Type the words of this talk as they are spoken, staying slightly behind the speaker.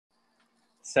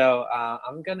So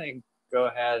I'm gonna go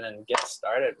ahead and get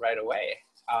started right away.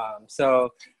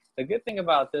 So the good thing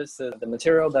about this is the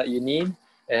material that you need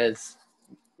is,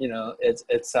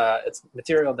 it's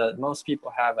material that most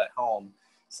people have at home.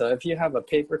 So if you have a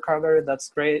paper cutter, that's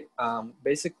great.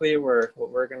 Basically, what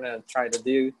we're gonna try to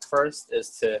do first is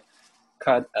to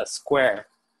cut a square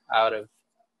out of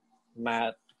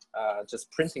matte, just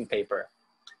printing paper.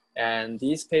 And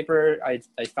these paper,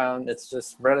 I found it's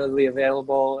just readily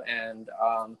available, and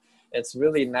it's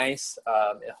really nice.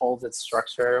 It holds its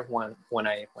structure when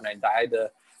I dye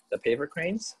the paper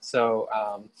cranes. So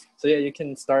yeah, you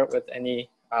can start with any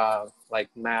like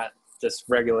matte, just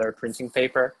regular printing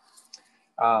paper.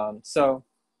 So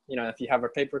if you have a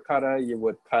paper cutter, you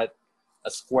would cut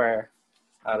a square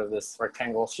out of this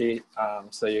rectangle sheet.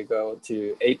 So you go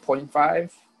to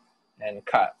 8.5 and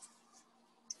cut.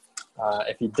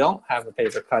 If you don't have a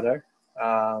paper cutter,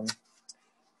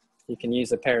 you can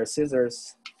use a pair of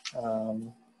scissors.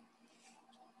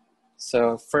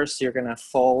 So first you're gonna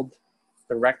fold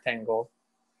the rectangle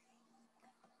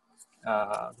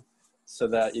so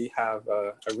that you have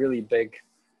a really big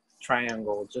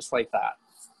triangle, just like that.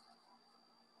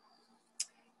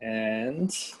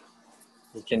 And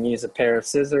you can use a pair of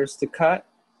scissors to cut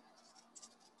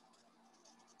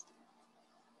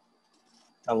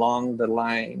along the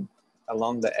line,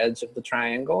 along the edge of the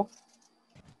triangle.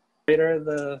 The greater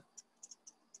the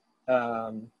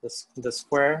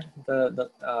square, the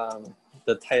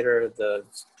tighter the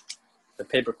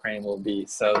paper crane will be.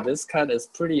 So this cut is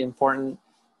pretty important.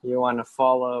 You want to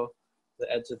follow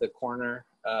the edge of the corner,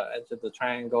 edge of the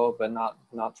triangle, but not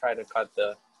try to cut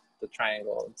the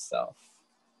triangle itself.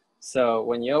 So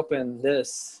when you open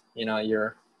this,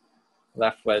 you're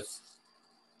left with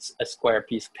a square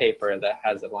piece of paper that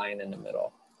has a line in the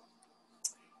middle.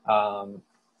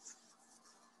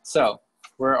 So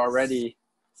we're already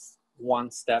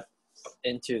one step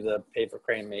into the paper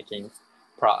crane making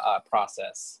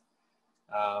process.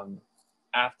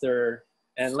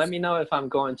 And let me know if I'm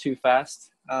going too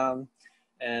fast,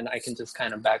 and I can just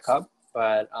kind of back up.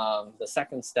 But the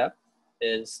second step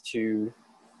is to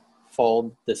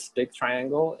fold this big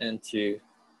triangle into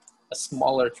a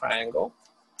smaller triangle.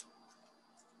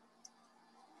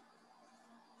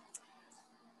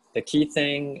 The key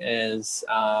thing is,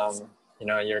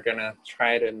 you're gonna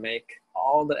try to make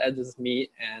all the edges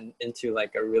meet and into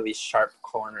like a really sharp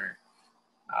corner.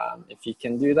 If you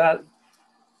can do that,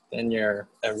 then you're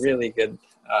a really good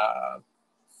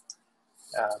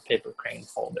paper crane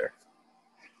folder.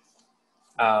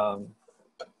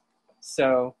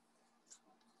 So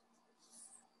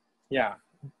yeah,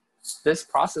 this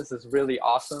process is really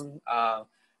awesome.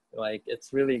 Like,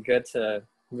 it's really good to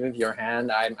move your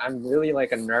hand. I'm really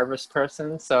like a nervous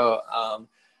person, so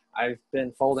I've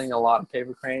been folding a lot of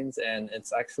paper cranes, and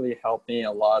it's actually helped me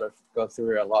go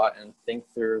through a lot and think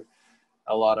through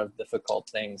a lot of difficult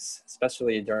things,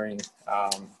 especially during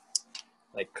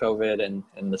like COVID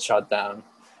and the shutdown.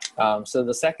 So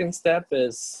the second step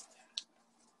is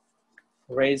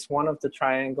raise one of the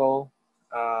triangle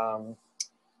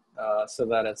so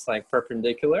that it's like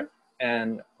perpendicular,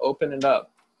 and open it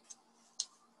up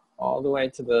all the way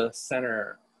to the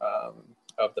center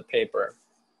of the paper.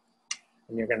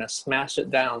 And you're gonna smash it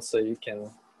down so you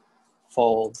can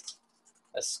fold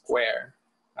a square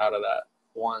out of that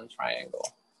one triangle.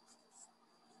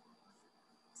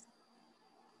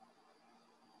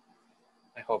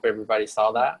 I hope everybody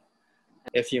saw that.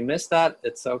 If you missed that,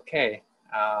 it's okay.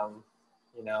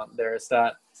 There's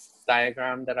that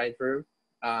diagram that I drew,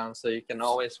 so you can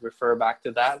always refer back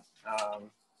to that.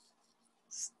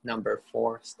 Number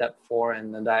 4, step 4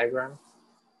 in the diagram.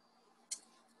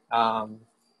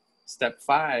 Step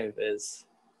 5 is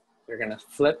you're gonna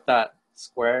flip that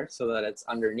square so that it's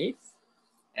underneath,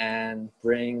 and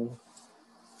bring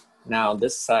now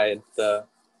this side,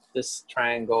 this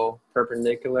triangle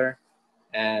perpendicular,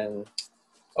 and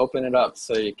open it up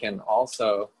so you can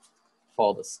also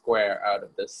fold a square out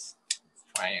of this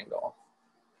triangle.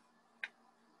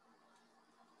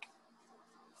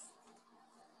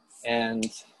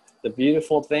 And the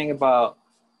beautiful thing about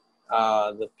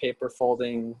the paper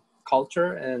folding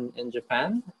culture in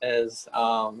Japan is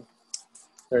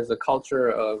there's a culture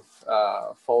of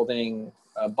folding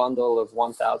a bundle of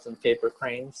 1,000 paper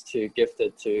cranes to gift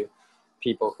it to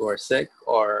people who are sick,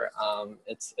 or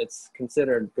it's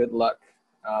considered good luck,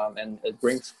 and it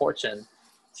brings fortune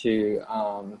to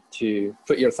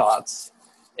put your thoughts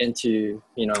into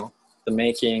the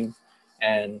making,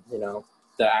 and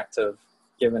the act of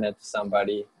giving it to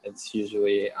somebody. It's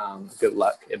usually good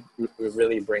luck. It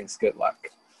really brings good luck.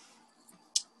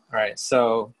 All right,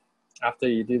 so after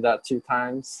you do that 2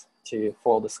 times to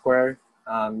fold the square,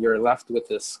 you're left with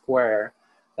this square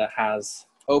that has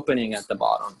opening at the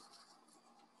bottom.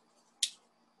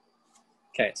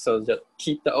 Okay, so just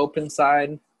keep the open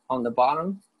side on the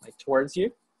bottom, like towards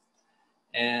you,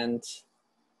 and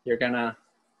you're gonna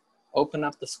open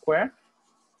up the square.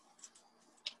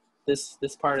 This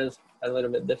part is a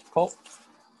little bit difficult.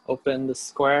 Open the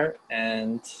square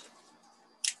and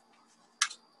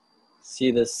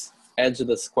see this edge of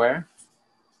the square,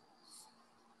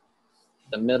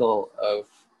 the middle of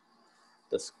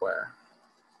the square.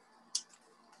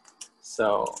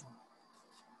 So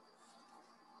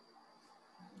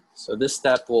this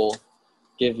step will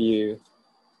give you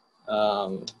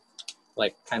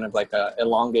like kind of like a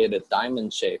elongated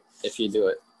diamond shape if you do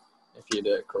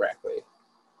it correctly.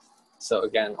 So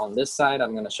again, on this side,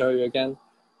 I'm going to show you again.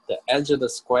 The edge of the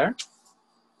square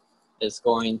is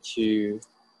going to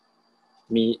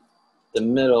meet the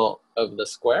middle of the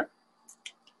square,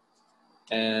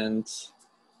 and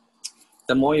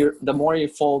the more you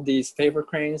fold these paper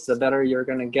cranes, the better you're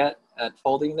going to get at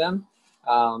folding them.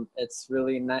 It's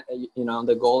really not, you know,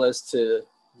 the goal is to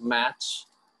match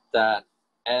that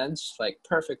edge like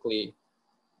perfectly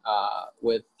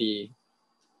with the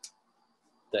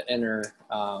inner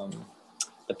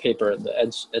the paper, the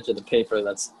edge of the paper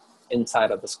that's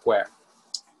inside of the square.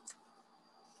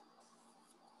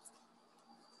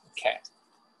 Okay.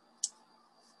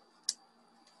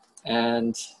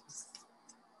 And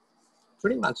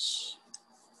pretty much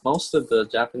most of the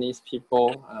Japanese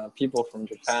people, people from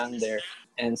Japan there.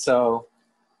 And so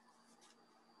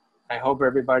I hope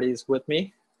everybody's with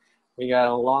me. We got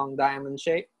a long diamond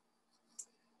shape,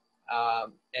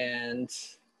 and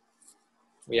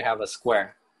we have a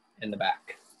square in the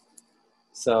back.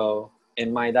 So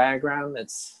in my diagram,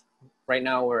 it's right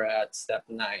now we're at step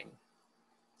 9.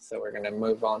 So we're gonna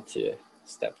move on to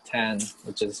step 10,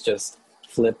 which is just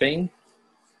flipping.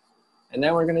 And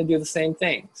then we're gonna do the same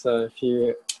thing. So if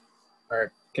you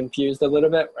are confused a little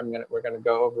bit, we're gonna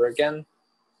go over again.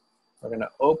 We're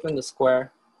gonna open the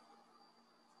square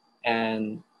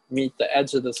and meet the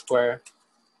edge of the square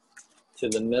to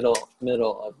the middle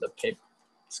of the paper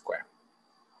square.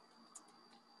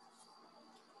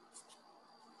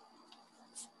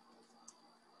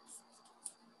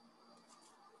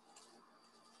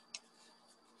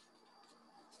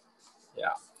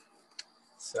 Yeah.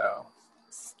 So,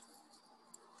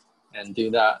 and do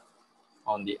that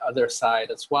on the other side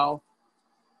as well.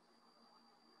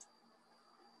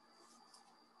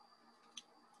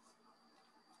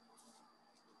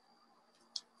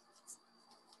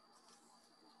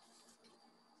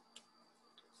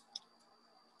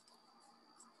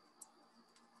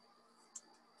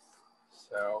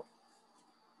 So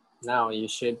now you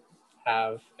should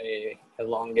have a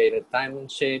elongated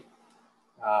diamond shape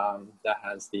that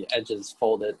has the edges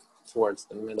folded towards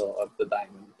the middle of the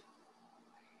diamond.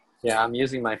 Yeah, I'm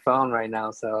using my phone right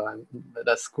now, so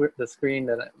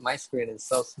my screen is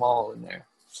so small in there.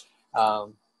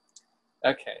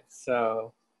 Okay,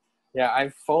 so yeah,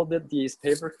 I've folded these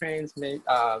paper cranes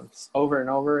over and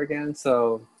over again.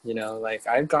 So, you know, like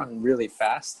I've gotten really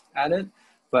fast at it,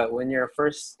 but when you're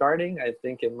first starting, I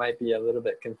think it might be a little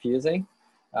bit confusing.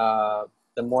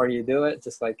 The more you do it,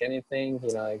 just like anything,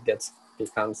 you know, it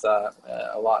becomes a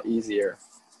lot easier.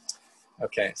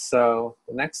 Okay, so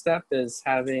the next step is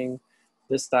having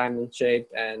this diamond shape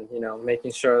and, you know,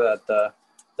 making sure that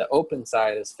the open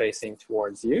side is facing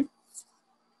towards you.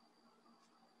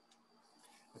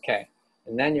 Okay,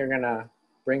 and then you're gonna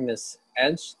bring this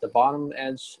edge, the bottom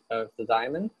edge of the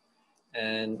diamond,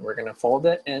 and we're gonna fold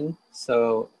it in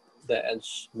so the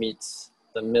edge meets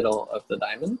the middle of the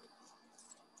diamond.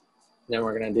 And then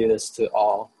we're gonna do this to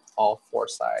all 4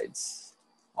 sides,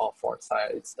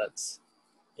 that's,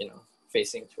 you know,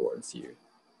 facing towards you.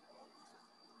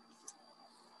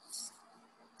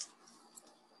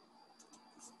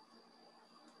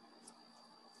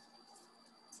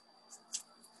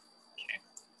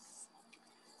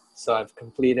 So I've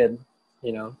completed,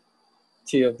 you know,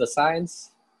 2 of the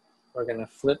sides. We're gonna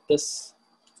flip this,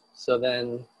 so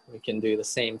then we can do the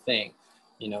same thing.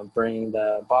 You know, bring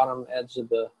the bottom edge of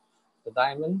the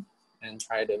diamond and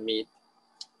try to meet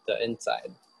the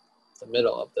inside, the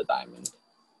middle of the diamond.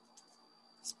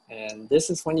 And this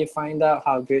is when you find out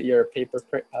how good your paper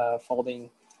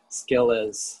folding skill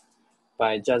is,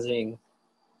 by judging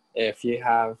if you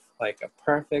have like a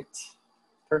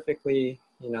perfectly,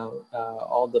 you know,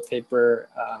 all the paper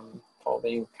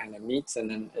folding kind of meets, and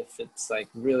then if it's like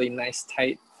really nice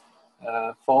tight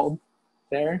fold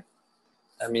there,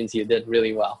 that means you did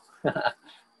really well.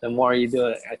 The more you do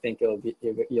it, I think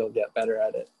you'll get better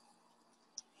at it.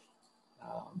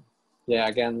 yeah,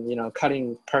 again, you know,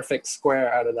 cutting perfect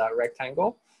square out of that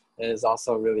rectangle is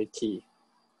also really key.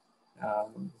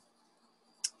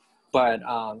 But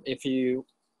if you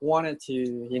wanted to,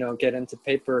 you know, get into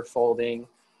paper folding,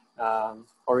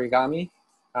 origami,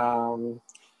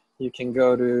 you can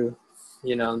go to,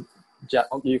 you know,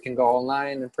 you can go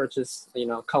online and purchase, you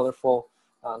know, colorful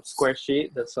square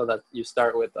sheet so that you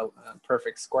start with a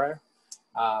perfect square.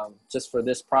 Just for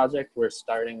this project, we're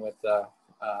starting with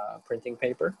printing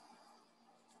paper.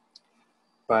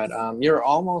 But you're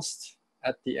almost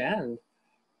at the end.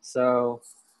 So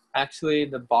actually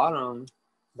the bottom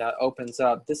that opens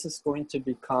up, this is going to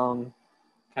become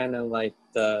kind of like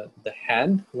the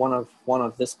head. One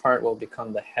of this part will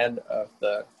become the head of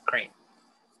the crane.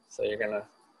 So you're gonna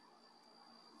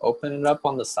open it up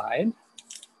on the side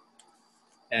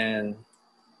and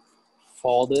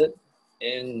fold it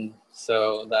in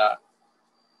so that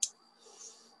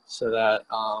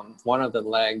one of the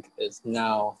leg is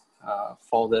now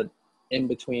folded in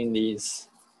between these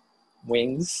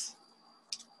wings,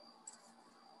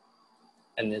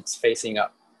 and it's facing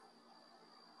up.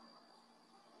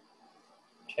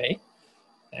 Okay,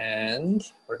 and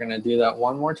we're gonna do that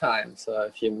one more time. So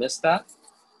if you missed that,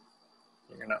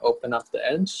 you're gonna open up the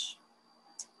edge,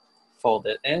 fold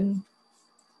it in,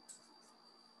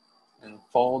 and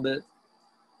fold it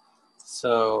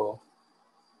so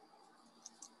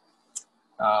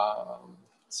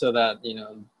that, you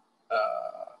know,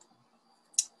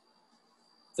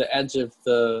 the edge of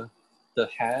the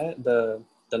head, the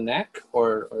neck,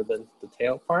 or the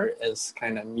tail part is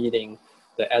kind of meeting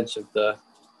the edge of the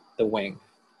wing.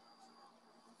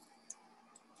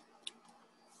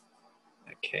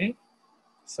 Okay,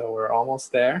 so we're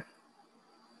almost there.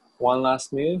 One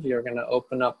last move, you're gonna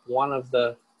open up one of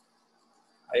the,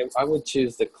 I would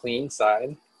choose the clean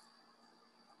side.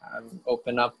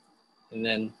 Open up and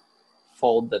then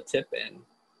fold the tip in.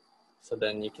 So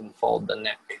then you can fold the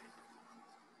neck.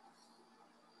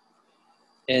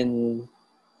 And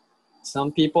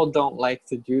some people don't like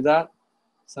to do that.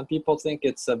 Some people think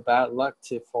it's a bad luck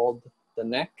to fold the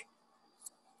neck.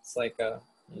 It's like a,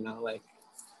 you know, like,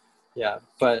 yeah,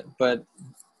 but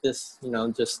this, you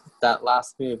know, just that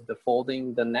last move, the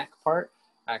folding the neck part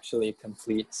actually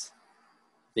completes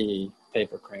the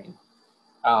paper crane.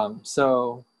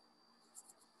 So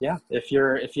yeah, if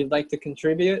you'd like to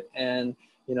contribute and,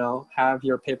 you know, have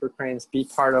your paper cranes be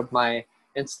part of my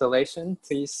installation,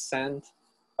 please send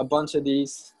a bunch of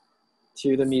these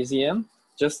to the museum.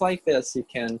 Just like this, you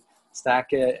can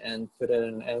stack it and put it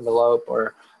in an envelope,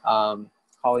 or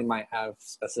Holly might have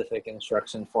specific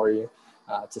instruction for you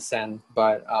to send,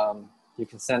 but you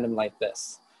can send them like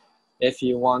this. If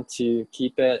you want to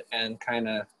keep it and kind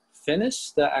of finish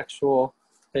the actual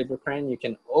paper crane, you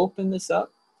can open this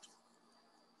up.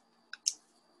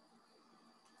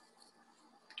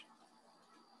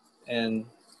 And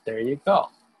there you go.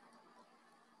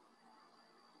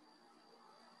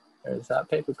 There's that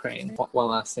paper crane. One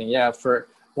last thing, yeah, for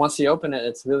once you open it,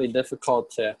 it's really difficult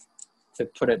to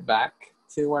put it back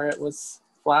to where it was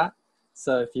flat.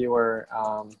 So if you were,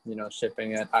 you know,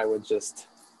 shipping it, I would just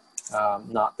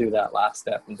not do that last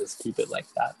step and just keep it like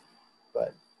that.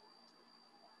 But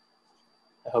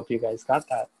I hope you guys got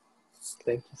that.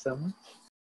 Thank you so much.